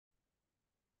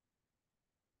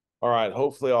All right.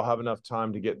 Hopefully I'll have enough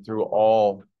time to get through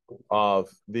all of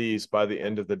these by the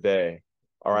end of the day.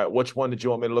 All right. Which one did you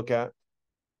want me to look at?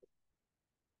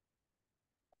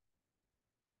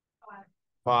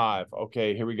 5.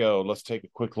 Okay, here we go. Let's take a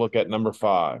quick look at number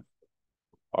 5.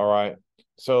 All right.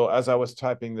 So as I was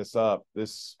typing this up,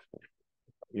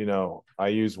 I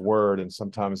use Word and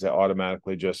sometimes they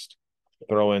automatically just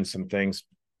throw in some things.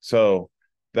 So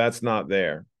that's not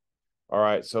there. All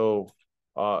right. So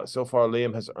far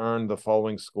Liam has earned the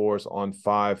following scores on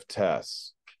 5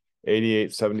 tests: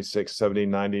 88, 76, 70,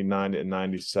 99, and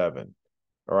 97.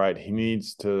 All right. He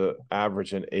needs to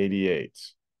average an 88.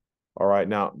 All right.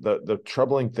 Now, the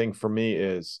troubling thing for me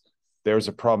is there's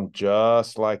a problem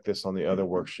just like this on the other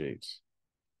worksheets.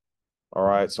 All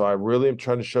right. So I really am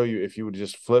trying to show you, if you would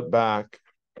just flip back,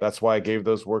 that's why I gave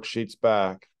those worksheets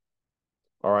back.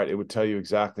 All right. It would tell you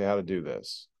exactly how to do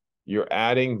this. You're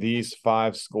adding these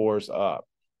 5 scores up.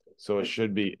 So it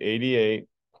should be 88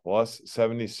 plus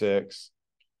 76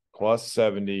 plus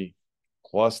 70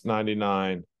 plus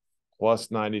 99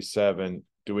 plus 97.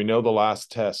 Do we know the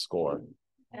last test score?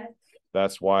 X.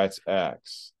 That's why it's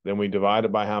X. Then we divide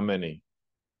it by how many?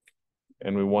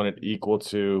 And we want it equal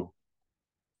to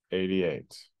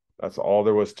 88. That's all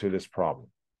there was to this problem.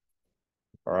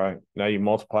 All right. Now you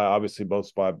multiply, obviously,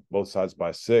 both sides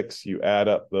by 6. You add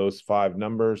up those 5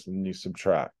 numbers and you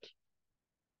subtract.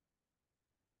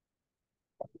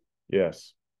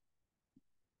 Yes.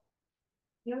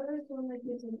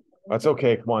 That's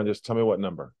okay. Come on, just tell me what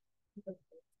number.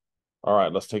 All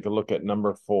right, let's take a look at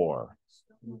number 4.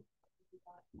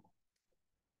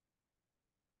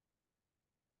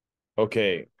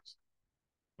 Okay.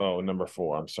 Oh, number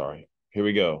 4. I'm sorry. Here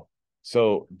we go.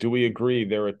 So do we agree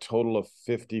there are a total of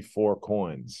 54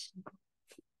 coins?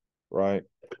 Right?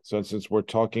 So since we're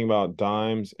talking about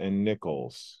dimes and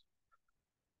nickels,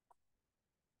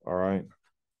 all right,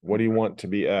 what do you want to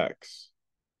be X?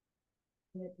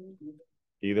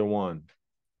 Either one.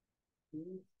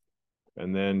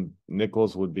 And then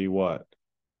nickels would be what?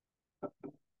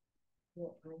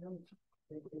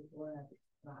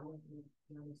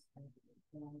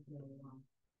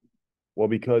 Well,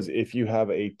 because if you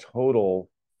have a total,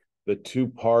 the 2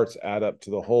 parts add up to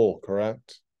the whole,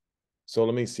 correct? So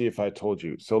let me see if I told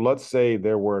you. So let's say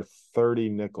there were 30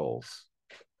 nickels.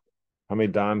 How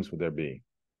many dimes would there be?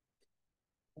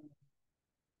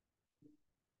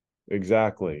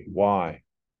 Exactly. Why?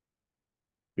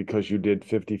 Because you did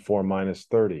 54 minus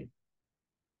 30.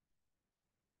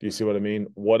 Do you see what I mean?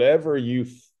 Whatever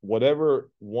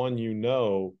one you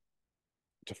know,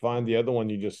 to find the other one,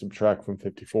 you just subtract from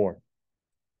 54.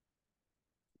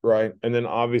 Right. And then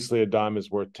obviously a dime is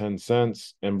worth 10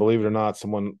 cents. And believe it or not,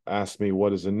 someone asked me,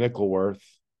 what is a nickel worth?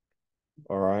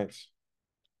 All right.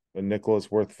 A nickel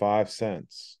is worth 5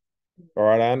 cents. All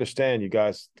right. I understand you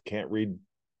guys can't read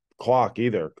clock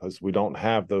either because we don't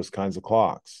have those kinds of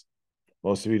clocks.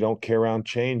 Most of you don't carry around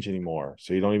change anymore.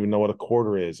 So you don't even know what a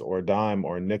quarter is or a dime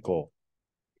or a nickel.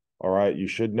 All right. You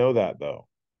should know that though.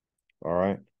 All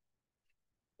right.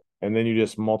 And then you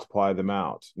just multiply them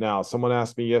out. Now, someone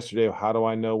asked me yesterday, how do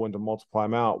I know when to multiply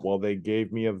them out? Well, they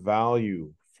gave me a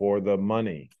value for the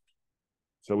money.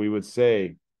 So we would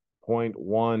say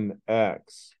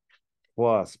 0.1x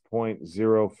plus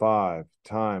 0.05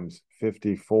 times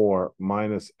 54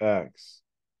 minus x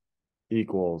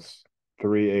equals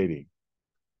 380.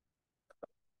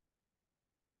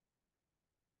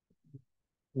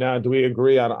 Now, do we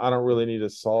agree? I don't really need to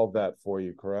solve that for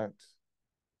you, correct?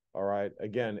 All right.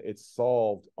 Again, it's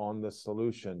solved on the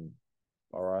solution.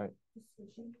 All right.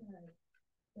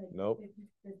 Nope.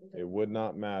 It would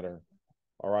not matter.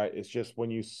 All right. It's just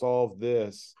when you solve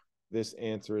this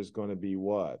answer is going to be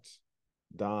what?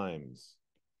 Dimes.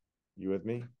 You with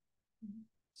me?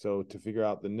 So to figure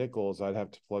out the nickels, I'd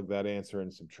have to plug that answer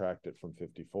and subtract it from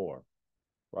 54.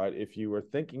 Right? If you were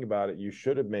thinking about it, you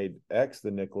should have made X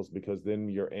the nickels because then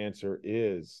your answer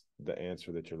is the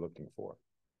answer that you're looking for.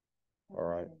 All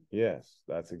right. Yes,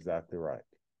 that's exactly right.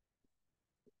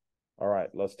 All right.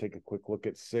 Let's take a quick look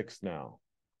at 6 now.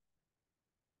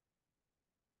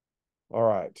 All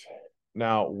right.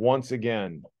 Now, once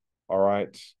again, all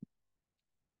right,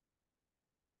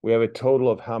 we have a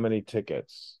total of how many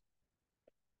tickets?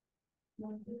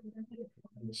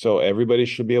 So everybody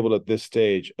should be able to, at this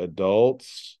stage,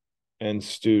 adults and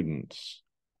students.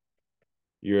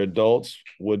 Your adults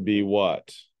would be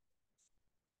what?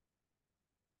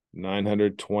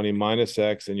 920 minus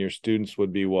X, and your students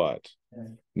would be what?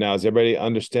 Now, is everybody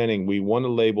understanding? We want to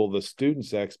label the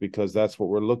students X because that's what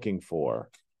we're looking for.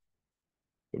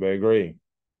 Everybody agree?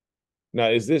 Now,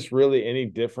 is this really any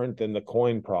different than the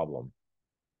coin problem?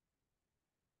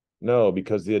 No,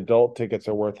 because the adult tickets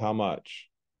are worth how much?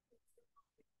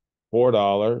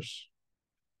 $4.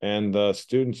 And the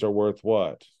students are worth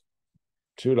what?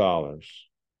 $2.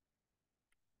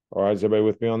 All right, is everybody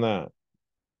with me on that?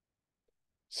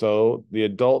 So the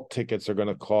adult tickets are going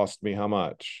to cost me how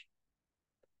much?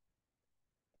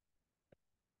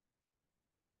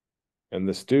 And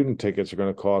the student tickets are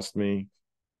going to cost me,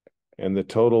 and the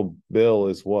total bill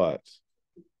is what?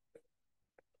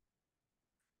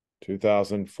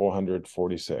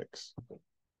 2,446.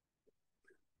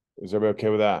 Is everybody okay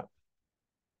with that?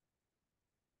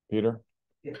 Peter?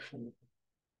 Yes.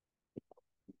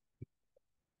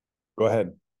 Go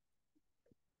ahead.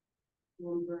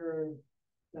 Number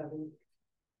 7.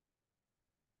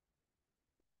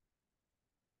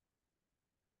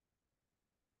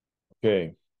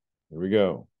 Okay, here we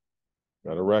go.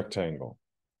 Got a rectangle.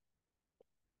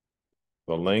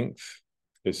 The length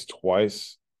is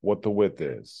twice what the width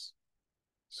is.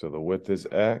 So the width is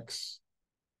x.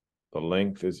 The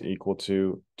length is equal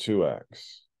to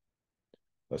 2x.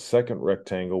 A second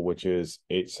rectangle, which is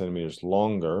 8 centimeters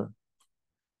longer.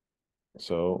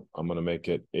 So I'm going to make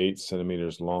it 8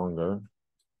 centimeters longer.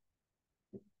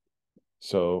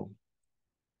 So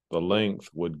the length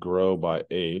would grow by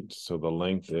 8. So the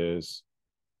length is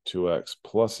 2x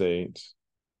plus 8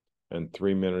 and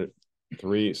 3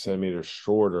 centimeters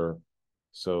shorter.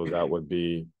 So that would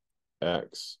be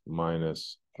x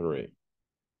minus 3.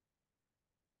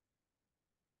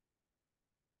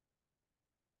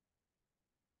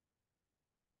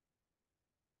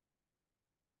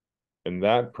 And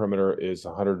that perimeter is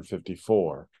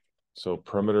 154. So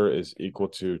perimeter is equal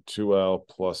to 2L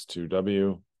plus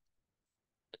 2W.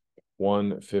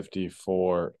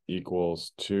 154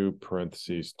 equals 2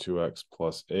 parentheses 2x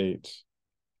plus 8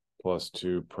 plus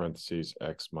 2 parentheses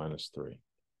x minus 3.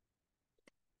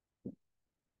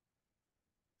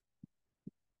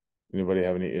 Anybody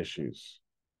have any issues?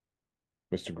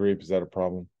 Mr. Griep, is that a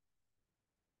problem?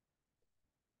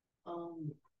 I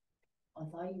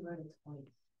thought you read it twice.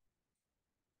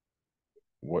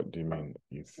 What do you mean?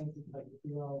 You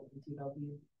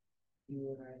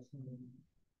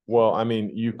Well, I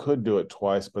mean, you could do it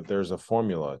twice, but there's a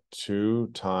formula. 2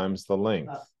 times the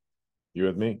length. You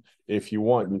with me? If you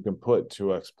want, you can put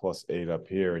 2x plus 8 up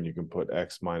here, and you can put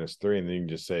x minus 3, and then you can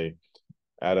just say,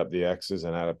 add up the x's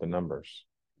and add up the numbers,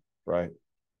 right?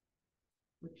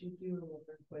 Would you do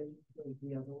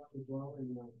the other one as well, or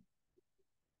no?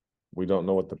 We don't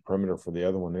know what the perimeter for the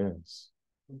other one is.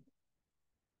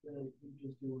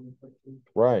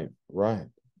 Right. All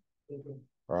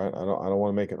right. I don't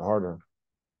want to make it harder.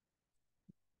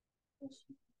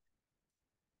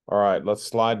 All right, let's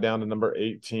slide down to number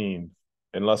 18.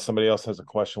 Unless somebody else has a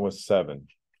question with 7. Does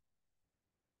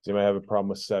anybody have a problem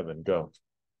with 7? Go.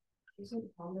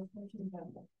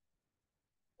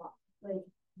 Like,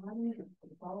 why do you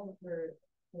follow for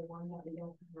the one that we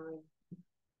don't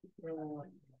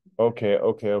have?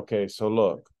 Okay. So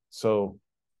look, so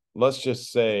let's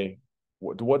just say,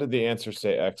 what did the answer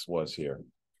say x was here?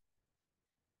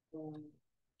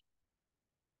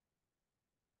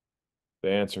 The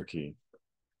answer key.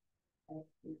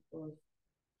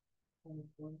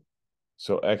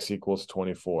 So x equals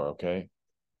 24, okay?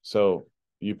 So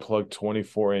you plug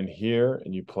 24 in here,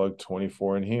 and you plug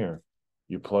 24 in here.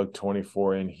 You plug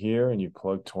 24 in here, and you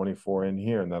plug 24 in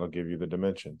here, and that'll give you the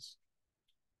dimensions.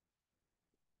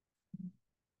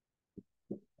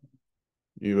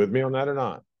 You with me on that or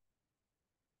not?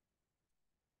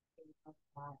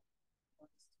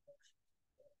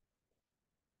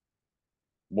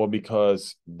 Well,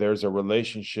 because there's a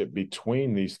relationship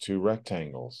between these two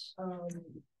rectangles.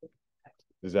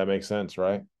 Does that make sense,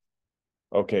 right?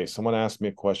 Okay, someone asked me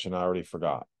a question I already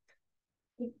forgot.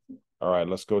 All right,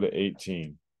 let's go to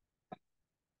 18.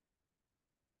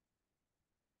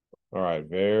 All right,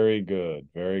 very good.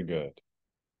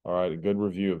 All right, a good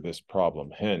review of this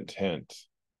problem. Hint.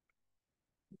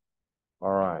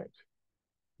 All right.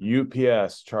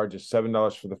 UPS charges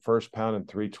 $7 for the first pound and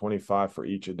 $3.25 for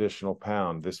each additional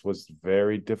pound. This was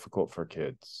very difficult for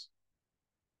kids.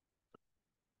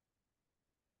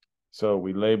 So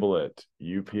we label it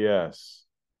UPS.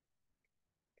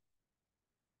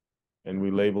 And we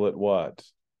label it what?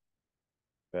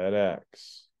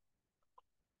 FedEx.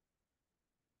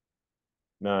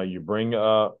 Now you bring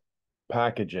a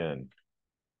package in.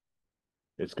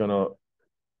 It's going to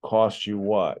cost you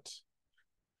what?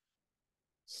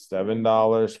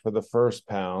 $7 for the first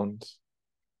pound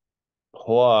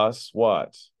plus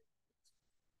what?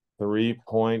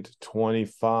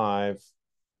 3.25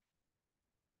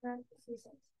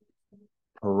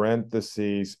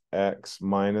 parentheses x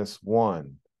minus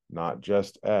 1, not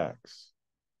just x.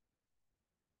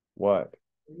 What?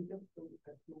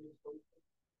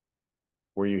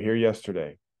 Were you here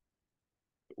yesterday?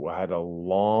 I had a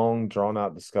long,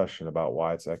 drawn-out discussion about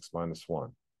why it's x minus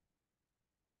 1.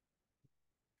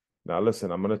 Now,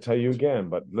 listen, I'm going to tell you again,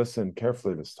 but listen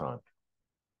carefully this time.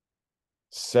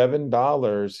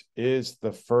 $7 is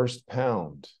the first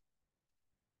pound.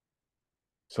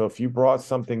 So if you brought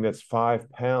something that's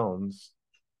 5 pounds,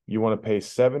 you want to pay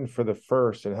 7 for the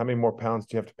first, and how many more pounds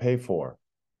do you have to pay for?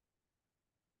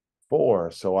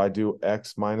 4. So I do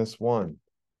x minus 1.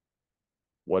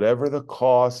 Whatever the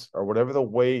cost or whatever the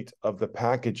weight of the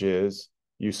package is,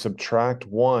 you subtract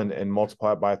 1 and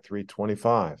multiply it by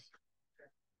 325.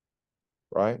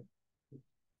 Right?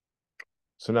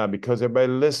 So now, because everybody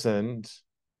listened,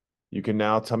 you can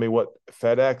now tell me what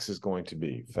FedEx is going to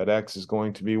be. FedEx is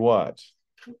going to be what?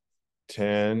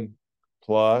 10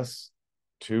 plus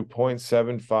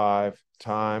 2.75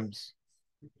 times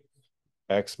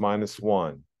x minus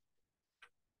 1.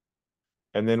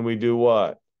 And then we do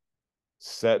what?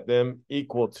 Set them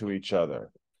equal to each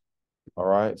other. All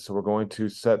right, so we're going to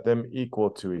set them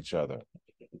equal to each other.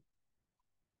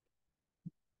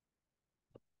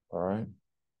 All right.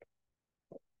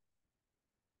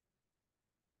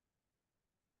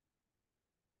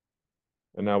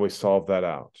 And now we solve that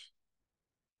out.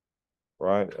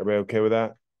 Right? Everybody okay with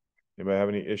that? Anybody have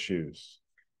any issues?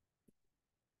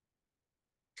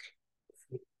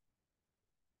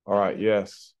 All right,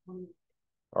 yes.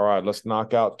 All right, let's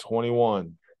knock out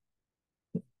 21.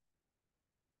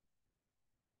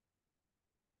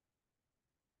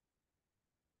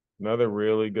 Another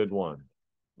really good one.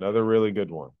 Another really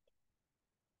good one.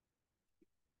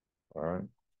 All right.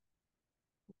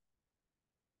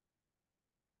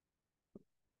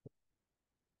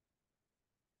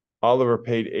 Oliver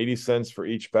paid 80 cents for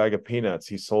each bag of peanuts.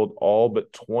 He sold all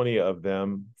but 20 of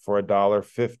them for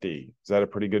 $1.50. Is that a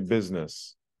pretty good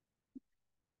business?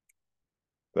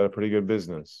 Is that a pretty good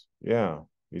business? Yeah.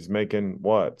 He's making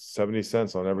what? 70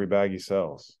 cents on every bag he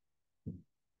sells.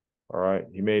 All right.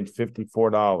 He made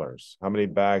 $54. How many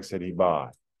bags did he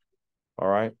buy? All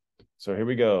right. So here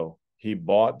we go. He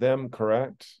bought them,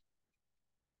 correct?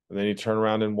 And then he turned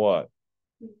around and what?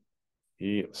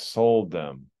 He sold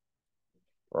them.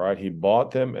 All right. He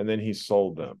bought them and then he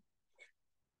sold them.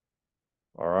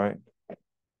 All right.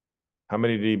 How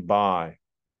many did he buy?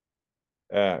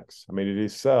 X. How many did he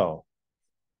sell?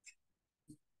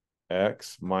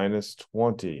 X minus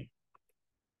 20.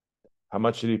 How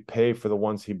much did he pay for the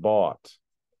ones he bought?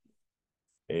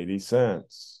 80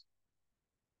 cents.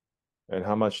 And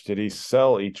how much did he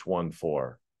sell each one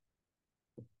for?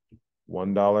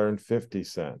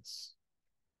 $1.50.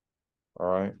 All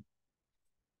right.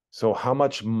 So how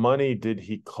much money did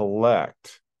he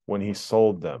collect when he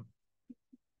sold them?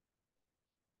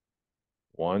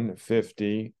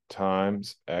 150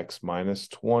 times X minus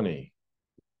 20.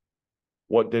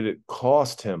 What did it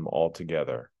cost him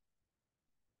altogether?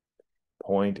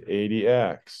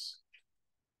 0.80x.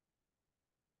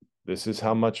 This is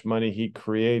how much money he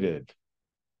created.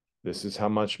 This is how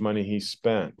much money he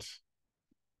spent.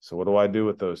 So what do I do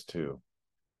with those two?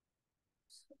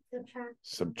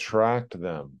 Subtract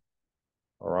them.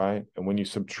 All right. And when you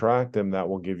subtract them, that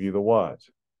will give you the what?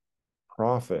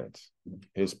 Profit.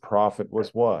 His profit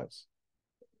was what?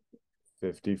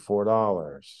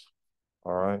 $54.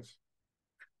 All right.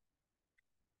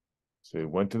 So he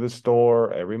went to the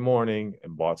store every morning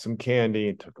and bought some candy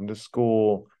and took them to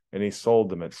school, and he sold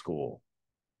them at school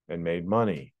and made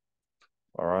money.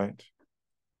 All right.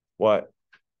 What?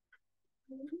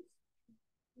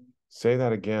 Say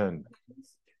that again.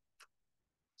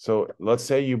 So let's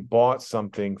say you bought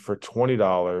something for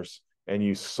 $20 and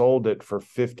you sold it for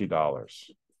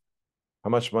 $50. How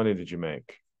much money did you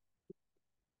make?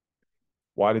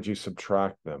 Why did you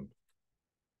subtract them?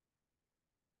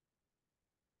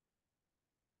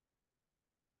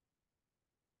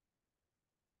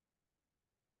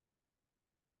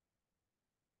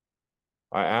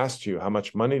 I asked you, how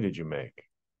much money did you make?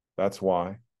 That's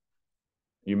why.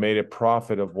 You made a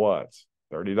profit of what?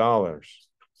 $30. Does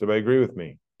everybody agree with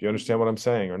me? Do you understand what I'm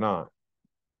saying or not?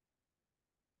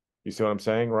 You see what I'm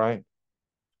saying, right?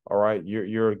 All right,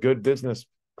 you're a good business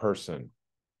person.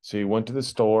 So you went to the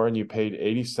store and you paid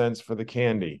 80 cents for the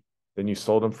candy. Then you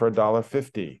sold them for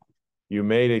 $1.50. You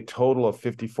made a total of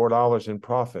 $54 in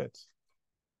profit.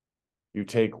 You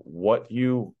take what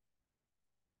you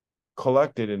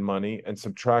collected in money and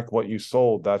subtract what you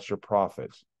sold. That's your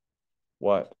profit.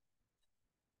 What?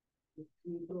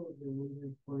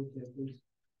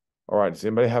 All right. Does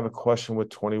anybody have a question with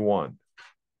 21?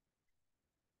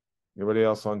 Anybody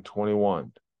else on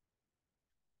 21?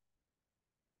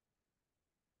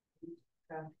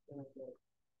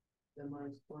 10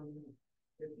 minus 20,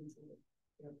 50, so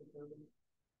you have to 30.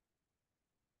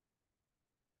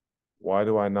 Why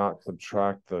do I not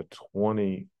subtract the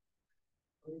 20?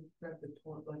 Or you subtract the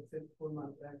 20, like 54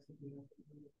 minus x if you have to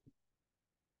do it.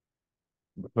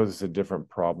 Because it's a different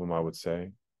problem, I would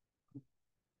say.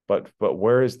 But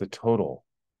where is the total?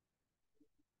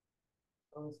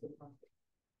 Oh, it's the profit.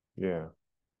 Yeah.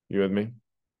 You with me?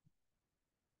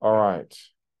 All right.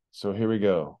 So here we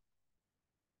go.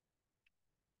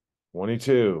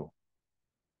 22.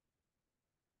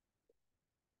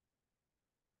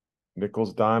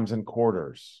 Nickels, dimes, and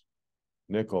quarters.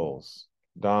 Nickels,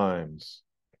 dimes,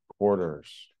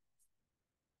 quarters.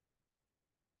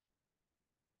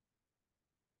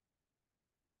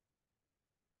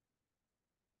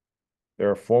 There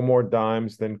are 4 more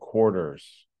dimes than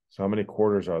quarters. So how many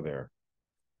quarters are there?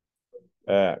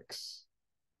 X.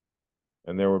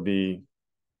 And there would be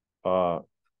how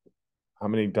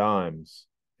many dimes?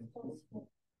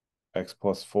 X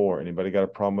plus 4. Anybody got a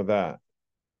problem with that?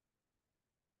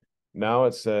 Now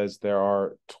it says there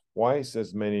are twice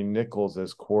as many nickels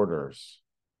as quarters.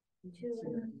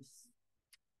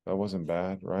 That wasn't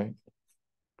bad, right?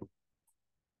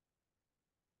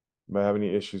 Anybody have any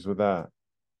issues with that?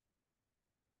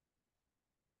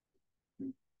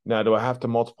 Now, do I have to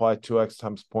multiply 2x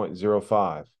times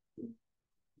 0.05?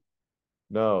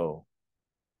 No.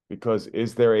 Because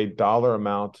is there a dollar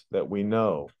amount that we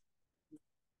know?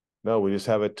 No, we just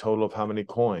have a total of how many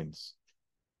coins?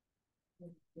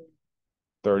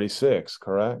 36,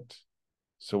 correct?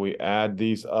 So we add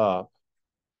these up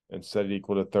and set it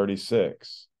equal to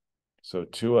 36. So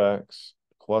 2x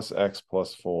plus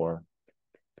 4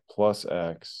 plus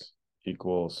x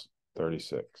equals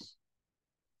 36.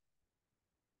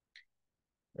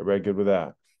 Everybody good with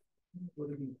that?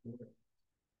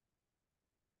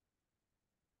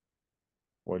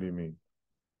 What do you mean?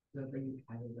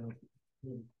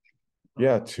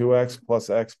 Yeah, 2x plus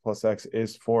x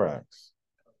is 4x.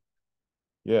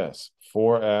 Yes,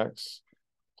 4x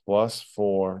plus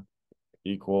 4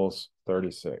 equals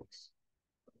 36.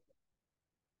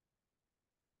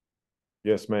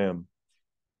 Yes, ma'am.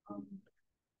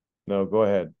 No, go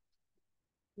ahead.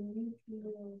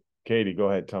 Katie, go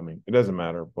ahead, tell me. It doesn't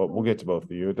matter, but we'll get to both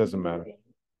of you. It doesn't matter.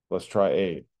 Let's try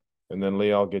 8. And then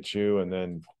Lee, I'll get you, and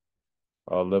then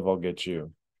Liv, I'll get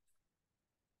you.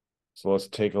 So let's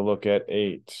take a look at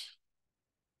 8.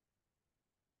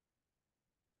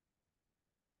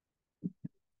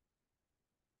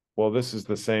 Well, this is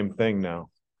the same thing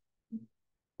now,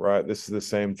 right? This is the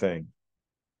same thing.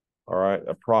 All right,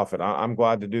 a profit. I'm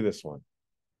glad to do this one.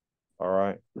 All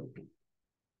right.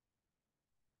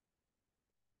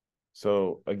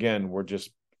 So again, we're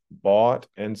just bought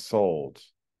and sold.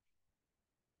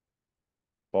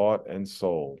 Bought and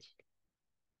sold.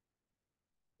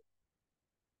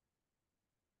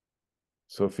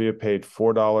 Sophia paid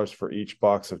 $4 for each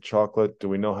box of chocolate. Do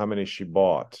we know how many she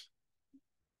bought?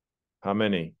 How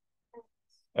many?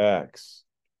 X.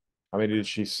 How many did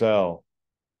she sell?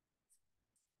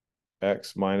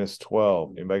 X minus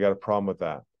 12. Anybody got a problem with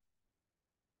that?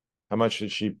 How much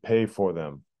did she pay for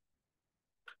them?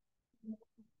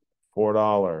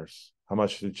 $4. How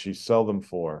much did she sell them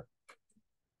for?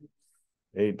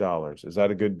 $8. Is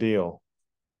that a good deal?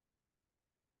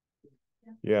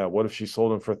 Yeah. What if she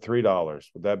sold them for $3?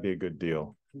 Would that be a good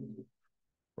deal?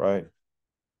 Right.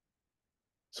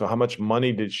 So how much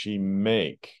money did she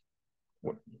make?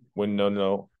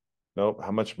 No.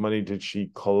 How much money did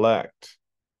she collect?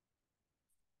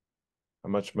 How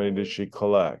much money did she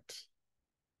collect?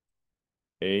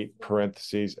 8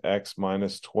 parentheses X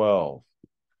minus 12.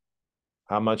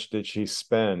 How much did she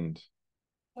spend?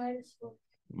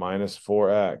 Minus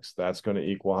 4X. That's going to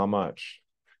equal how much?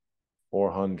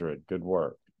 400. Good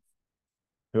work.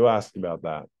 Who asked about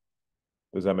that?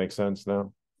 Does that make sense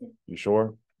now? Yeah. You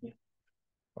sure? Yeah.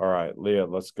 All right, Leah,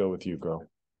 let's go with you, girl.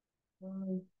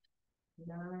 9.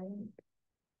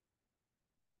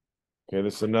 Okay,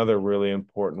 this is another really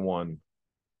important one.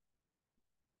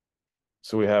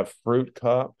 So we have fruit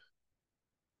cup.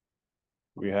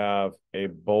 We have a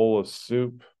bowl of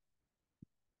soup.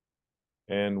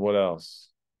 And what else?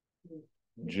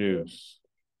 Juice.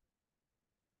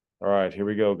 All right, here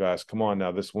we go, guys. Come on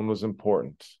now. This one was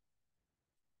important.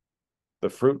 The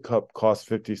fruit cup costs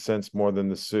 50 cents more than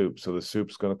the soup. So the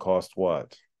soup's going to cost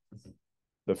what?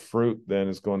 The fruit then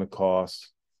is going to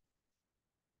cost,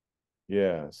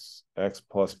 yes, X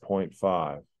plus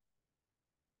 0.5.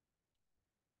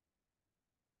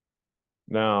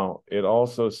 Now, it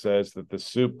also says that the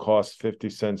soup costs 50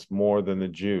 cents more than the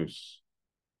juice.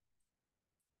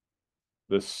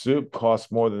 The soup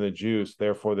costs more than the juice,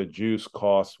 therefore the juice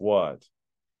costs what?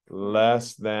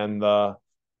 less than the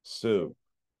soup.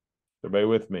 Everybody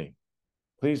with me?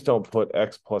 Please don't put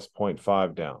x plus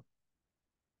 0.5 down.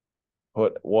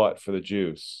 Put what for the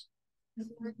juice?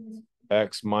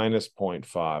 X minus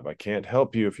 0.5. I can't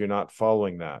help you if you're not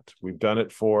following that. We've done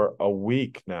it for a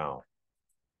week now.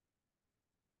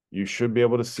 You should be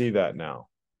able to see that now.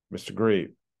 Mr.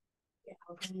 Grieve. Yeah,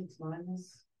 how come it's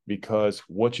minus? Because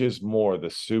which is more, the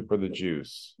soup or the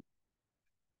juice?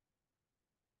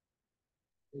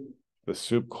 The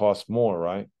soup costs more,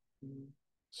 right?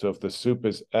 So if the soup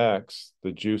is X,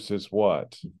 the juice is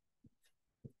what?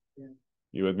 Yeah.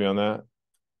 You with me on that?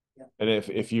 Yeah. And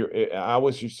if you're, I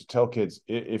always used to tell kids,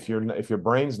 if your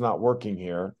brain's not working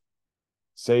here,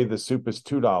 say the soup is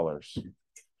 $2,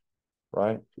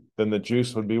 right? Then the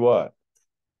juice would be what?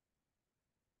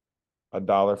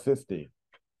 $1.50.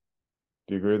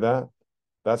 Do you agree with that?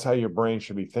 That's how your brain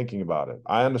should be thinking about it.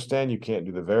 I understand you can't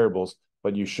do the variables,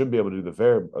 but you should be able to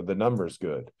do the numbers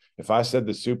good. If I said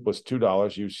the soup was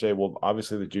 $2, you say, well,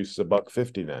 obviously the juice is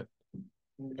 $1.50 then.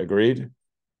 Agreed?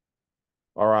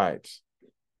 All right.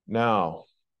 Now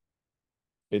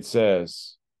it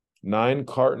says 9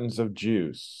 cartons of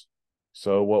juice.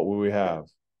 So what will we have?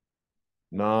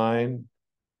 9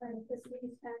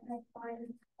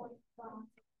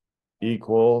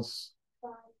 equals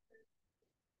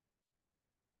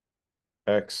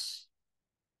X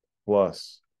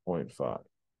plus 0.5.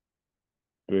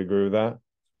 Do we agree with that?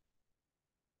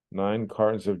 9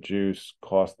 cartons of juice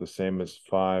cost the same as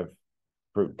 5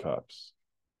 fruit cups.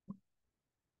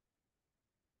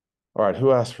 All right,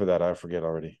 who asked for that? I forget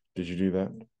already. Did you do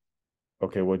that?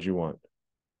 Okay, what'd you want?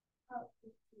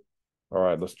 All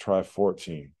right, let's try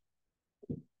 14.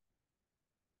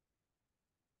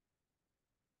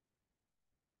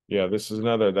 Yeah, this is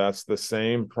another, that's the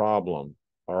same problem.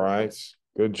 All right,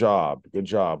 good job, good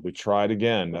job. We tried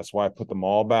again. That's why I put them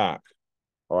all back.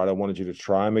 All right, I wanted you to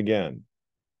try them again.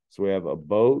 So we have a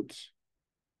boat,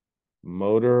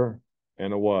 motor,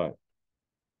 and a what?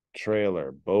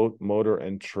 Trailer. Boat, motor,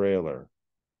 and trailer.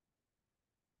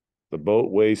 The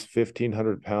boat weighs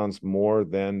 1,500 pounds more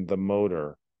than the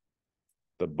motor.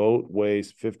 The boat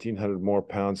weighs 1,500 more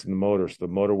pounds than the motor. So the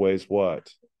motor weighs what?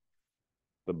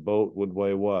 The boat would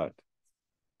weigh what?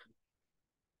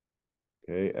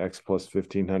 Okay, X plus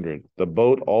 1,500. The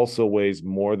boat also weighs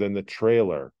more than the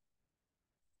trailer.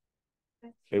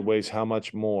 It weighs how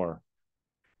much more?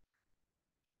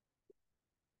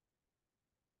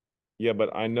 Yeah,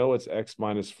 but I know it's X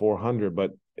minus 400,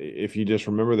 but if you just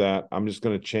remember that, I'm just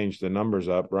going to change the numbers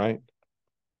up, right?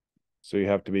 So you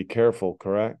have to be careful,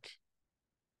 correct?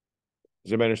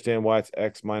 Does anybody understand why it's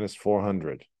X minus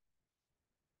 400?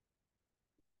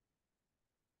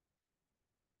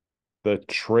 The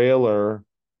trailer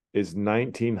is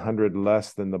 1,900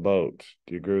 less than the boat.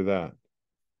 Do you agree with that?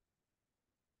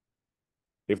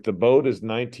 If the boat is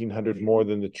 1,900 more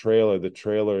than the trailer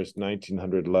is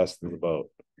 1,900 less than the boat.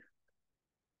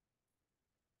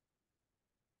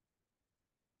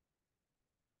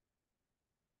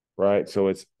 Right?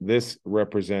 So this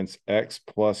represents X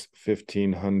plus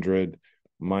 1,500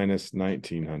 minus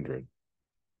 1,900.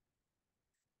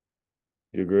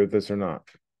 You agree with this or not?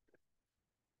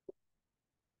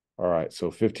 All right, so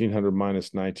 1,500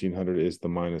 minus 1,900 is the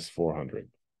minus 400.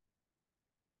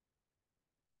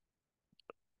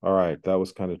 All right, that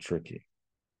was kind of tricky.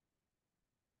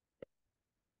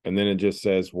 And then it just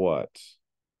says what?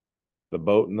 The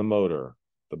boat and the motor.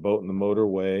 The boat and the motor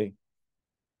weigh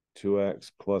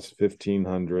 2x plus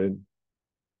 1,500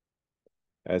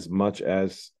 as much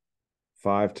as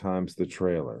 5 times the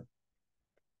trailer.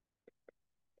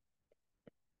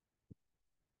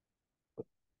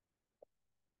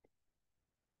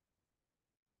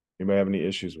 Anybody have any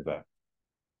issues with that?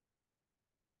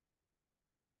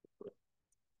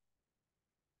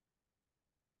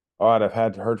 All right,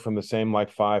 I've heard from the same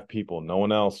like 5 people. No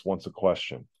one else wants a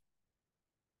question.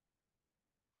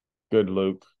 Good,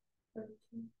 Luke.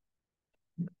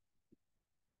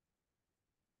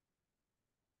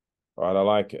 All right, I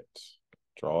like it.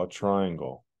 Draw a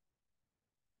triangle.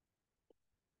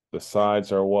 The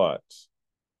sides are what?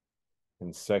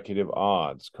 Consecutive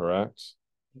odds, correct?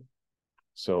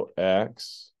 So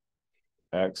X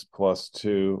plus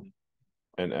 2,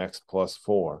 and X plus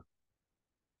 4.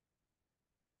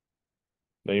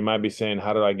 Now you might be saying,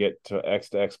 how did I get to X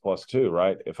plus 2,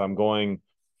 right? If I'm going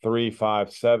 3,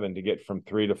 5, 7 to get from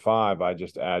 3 to 5, I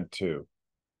just add 2. Do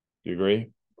you agree?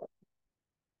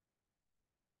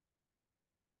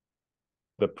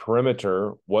 The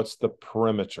perimeter, what's the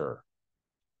perimeter?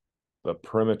 The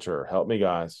perimeter, help me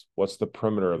guys. What's the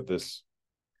perimeter of this?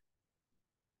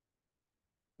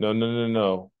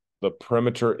 No. The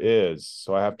perimeter is.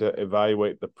 So I have to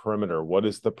evaluate the perimeter. What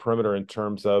is the perimeter in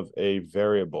terms of a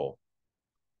variable?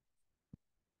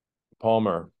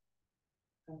 Palmer.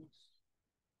 X,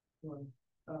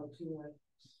 2x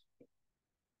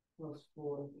plus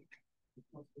 4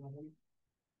 plus 11.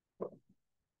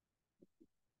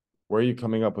 Where are you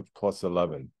coming up with plus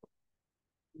 11?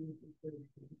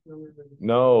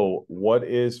 No, what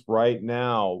is right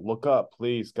now? Look up,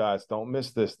 please, guys. Don't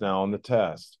miss this now on the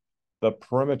test. The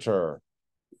perimeter.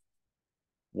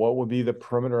 What would be the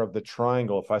perimeter of the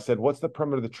triangle? If I said, what's the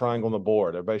perimeter of the triangle on the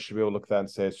board? Everybody should be able to look at that and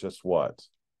say it's just what?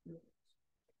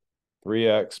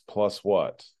 3x plus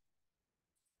what?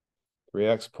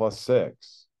 3x plus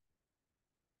 6.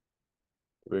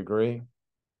 Do we agree?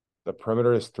 The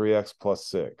perimeter is 3x plus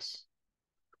 6.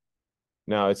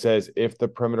 Now it says if the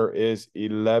perimeter is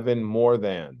 11 more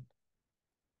than.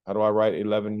 How do I write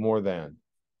 11 more than?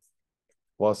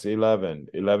 Plus 11.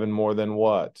 11 more than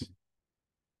what?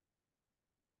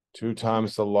 2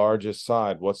 times the largest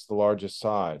side. What's the largest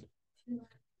side?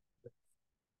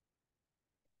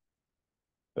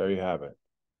 There you have it.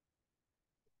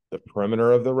 The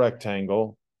perimeter of the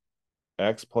rectangle,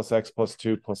 x plus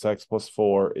 2 plus x plus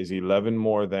 4 is 11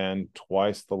 more than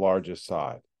twice the largest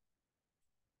side.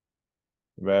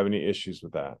 Do you have any issues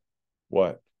with that?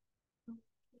 What?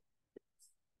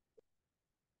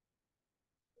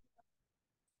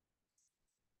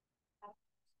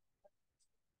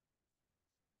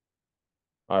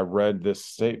 I read this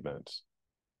statement.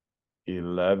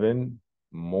 11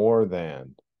 more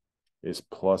than is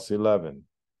plus 11.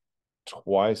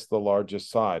 Twice the largest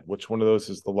side. Which one of those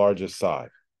is the largest side?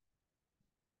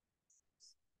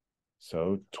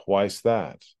 So twice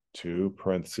that. 2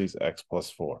 parentheses x plus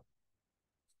 4.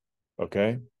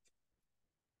 Okay?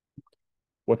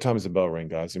 What time is the bell ring,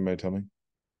 guys? Anybody tell me?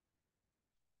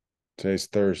 Today's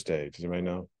Thursday. Does anybody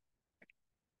know?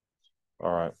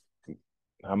 All right.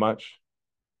 How much?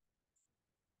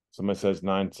 Somebody says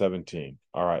 9:17.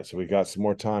 All right. So we got some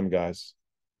more time, guys.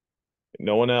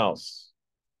 No one else.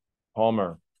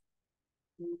 Palmer.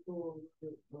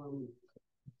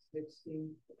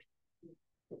 16.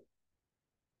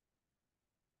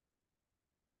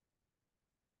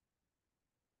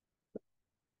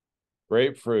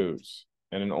 Grapefruits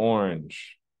and an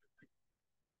orange.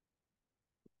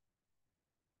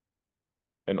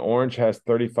 An orange has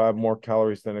 35 more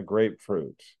calories than a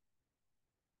grapefruit.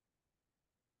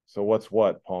 So what's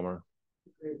what, Palmer?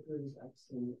 Grapefruit is X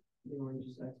and the orange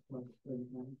is X plus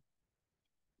 39.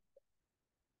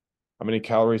 How many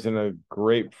calories in a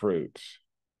grapefruit?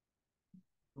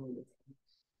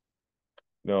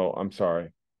 No, I'm sorry.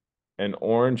 An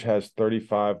orange has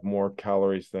 35 more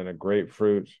calories than a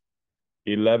grapefruit.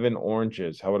 11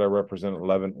 oranges. How would I represent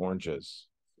 11 oranges?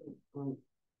 11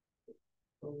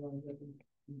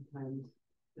 times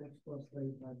X plus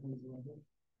 35 times 11.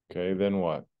 Okay, then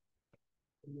what?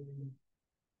 And then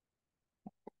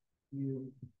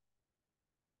you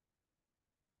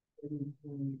 8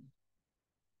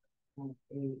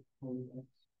 times X.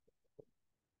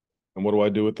 And what do I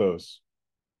do with those?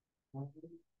 Nothing.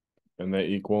 And they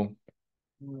equal?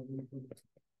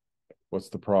 What's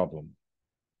the problem?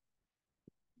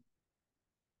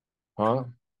 Huh?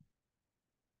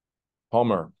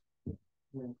 Palmer.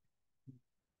 Yeah.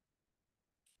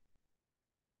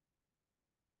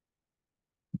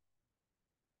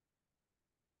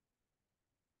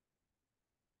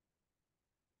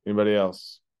 Anybody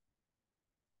else?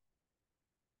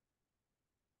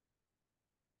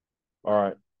 All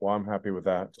right. Well, I'm happy with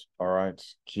that. All right.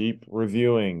 Keep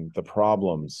reviewing the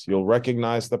problems. You'll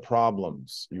recognize the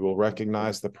problems. You will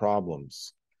recognize the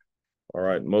problems. All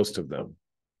right. Most of them.